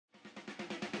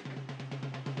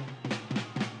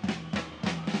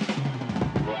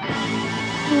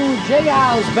J.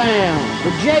 Owls Band.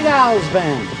 The J. Owls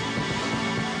Band.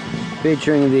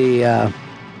 Featuring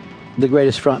the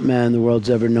greatest frontman the world's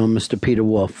ever known, Mr. Peter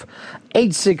Wolf.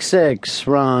 866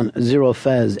 Ron Zero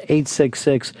Fez.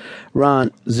 866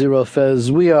 Ron Zero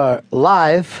Fez. We are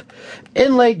live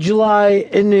in late July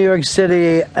in New York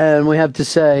City, and we have to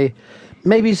say,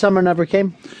 maybe summer never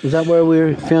came. Is that where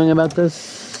we're feeling about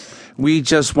this? We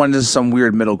just went into some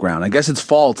weird middle ground. I guess it's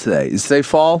fall today. Is today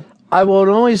fall? I will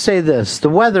only say this. The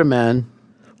weatherman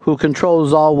who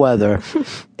controls all weather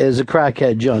is a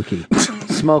crackhead junkie.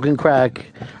 Smoking crack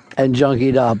and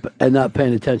junkied up and not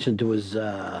paying attention to his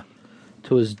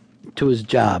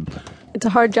job. It's a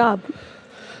hard job.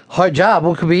 Hard job?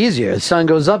 What could be easier? The sun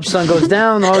goes up, sun goes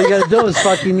down. All you got to do is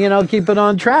fucking, keep it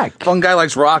on track. One guy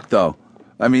likes rock, though.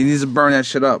 I mean, he needs to burn that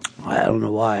shit up. I don't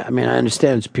know why. I mean, I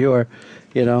understand it's pure.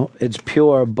 It's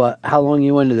pure, but how long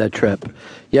you into that trip?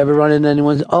 You ever run into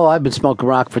anyone? Oh, I've been smoking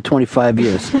rock for 25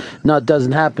 years. No, it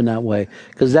doesn't happen that way,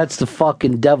 because that's the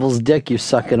fucking devil's dick you're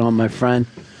sucking on, my friend.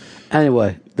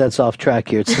 Anyway, that's off track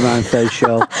here. It's the Ron Fez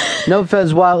Show. No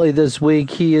Fez Whatley this week.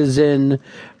 He is in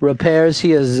repairs.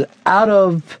 He is out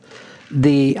of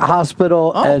the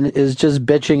hospital and is just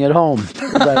bitching at home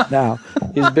right now.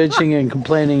 He's bitching and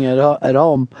complaining at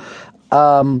home.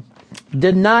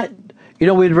 Did not...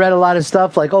 we'd read a lot of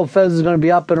stuff like, Fez is going to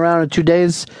be up and around in 2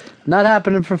 days. Not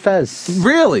happening for Fez.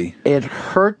 Really? It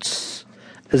hurts.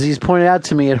 As he's pointed out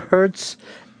to me, it hurts.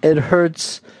 It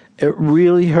hurts. It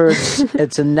really hurts.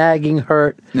 It's a nagging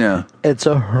hurt. Yeah. It's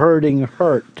a hurting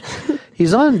hurt.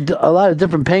 He's on a lot of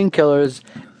different painkillers,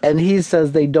 and he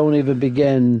says they don't even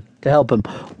begin to help him.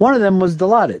 One of them was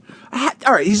Dilaudid.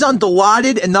 All right, he's on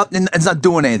Dilaudid and it's not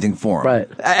doing anything for him. Right.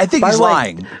 I think he's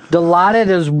lying. Dilaudid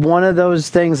is one of those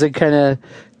things that kind of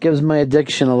gives my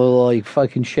addiction a little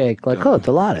fucking shake. Like,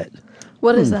 Dilaudid.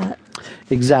 What is that?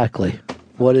 Exactly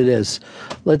what it is.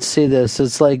 Let's see this.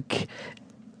 It's like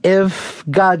if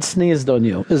God sneezed on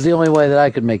you is the only way that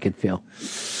I could make it feel.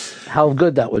 How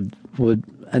good that would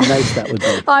and nice that would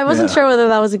be. I wasn't sure whether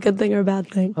that was a good thing or a bad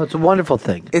thing. It's a wonderful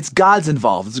thing. It's God's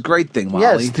involved. It's a great thing, Molly.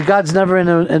 Yes, God's never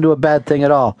into a bad thing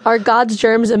at all. Are God's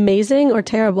germs amazing or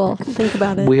terrible? Think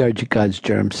about it. We are God's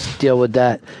germs. Deal with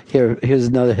that. Here's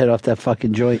another hit off that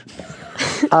fucking joint.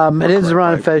 It is the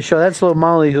Ron and Fez Show. That's little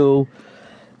Molly, who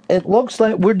it looks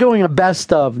like we're doing a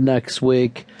best of next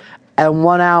week, and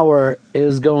 1 hour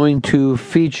is going to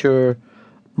feature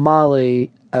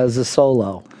Molly as a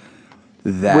solo.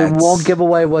 We won't give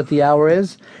away what the hour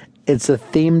is. It's a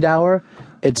themed hour.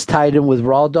 It's tied in with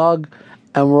Raw Dog,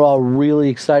 and we're all really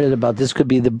excited about this. Could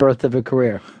be the birth of a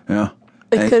career. Yeah.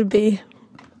 It could be.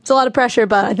 It's a lot of pressure,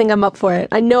 but I think I'm up for it.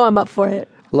 I know I'm up for it.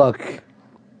 Look,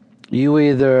 you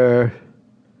either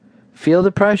feel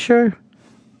the pressure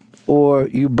or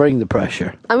you bring the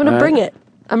pressure. I'm going to bring it.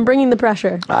 I'm bringing the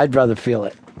pressure. I'd rather feel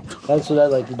it. That's what I'd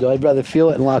like to do. I'd rather feel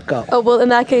it and lock up. Oh, well, in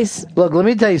that case... Look, let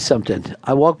me tell you something.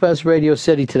 I walked past Radio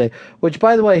City today, which,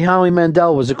 by the way, Howie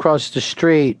Mandel was across the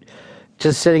street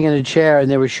just sitting in a chair, and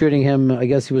they were shooting him. I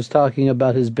guess he was talking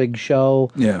about his big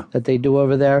show that they do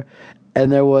over there,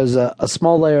 and there was a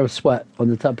small layer of sweat on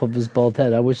the top of his bald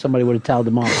head. I wish somebody would have toweled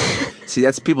him off. See,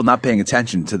 that's people not paying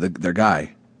attention to their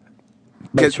guy.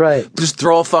 That's right. Just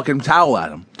throw a fucking towel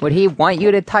at him. Would he want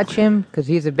you to touch him? Because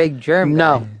he's a big germ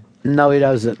guy. No, he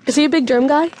doesn't. Is he a big germ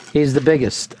guy? He's the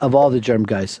biggest of all the germ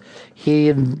guys.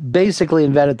 He basically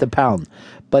invented the pound.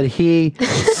 But he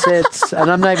sits, and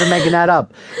I'm not even making that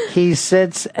up. He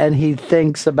sits and he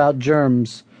thinks about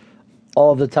germs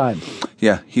all the time.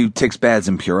 Yeah, he takes baths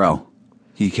in Purell.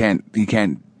 He can't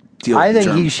deal with I think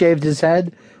germs. he shaved his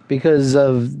head because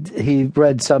he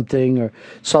read something or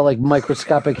saw like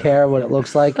microscopic hair, what it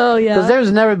looks like. Oh, yeah. Because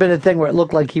there's never been a thing where it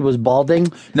looked like he was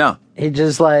balding. No. He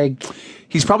just like...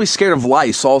 He's probably scared of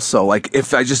lice also. Like,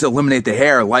 if I just eliminate the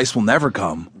hair, lice will never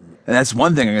come. And that's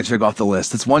one thing I'm going to check off the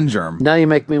list. That's one germ. Now you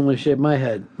make me want to shave my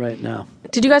head right now.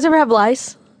 Did you guys ever have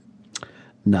lice?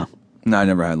 No. No, I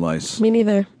never had lice. Me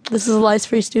neither. This is a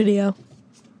lice-free studio.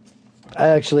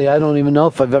 Actually, I don't even know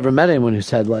if I've ever met anyone who's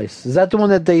had lice. Is that the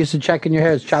one that they used to check in your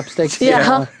hair as chopsticks?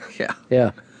 Yeah.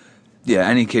 Yeah. Yeah,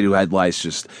 any kid who had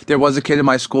lice there was a kid in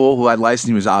my school who had lice and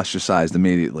he was ostracized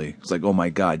immediately. It's like, oh my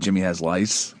God, Jimmy has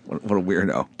lice? What a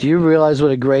weirdo. Do you realize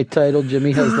what a great title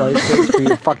Jimmy Has Lice is for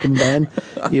your fucking band?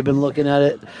 You've been looking at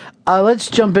it. Let's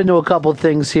jump into a couple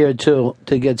things here, too,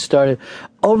 to get started.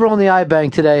 Over on the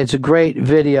iBank today, it's a great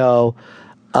video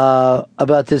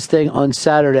about this thing on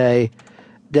Saturday.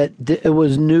 That it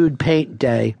was Nude Paint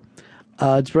Day.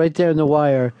 It's right there in the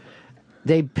wire.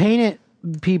 They painted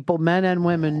people, men and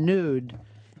women, nude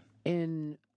in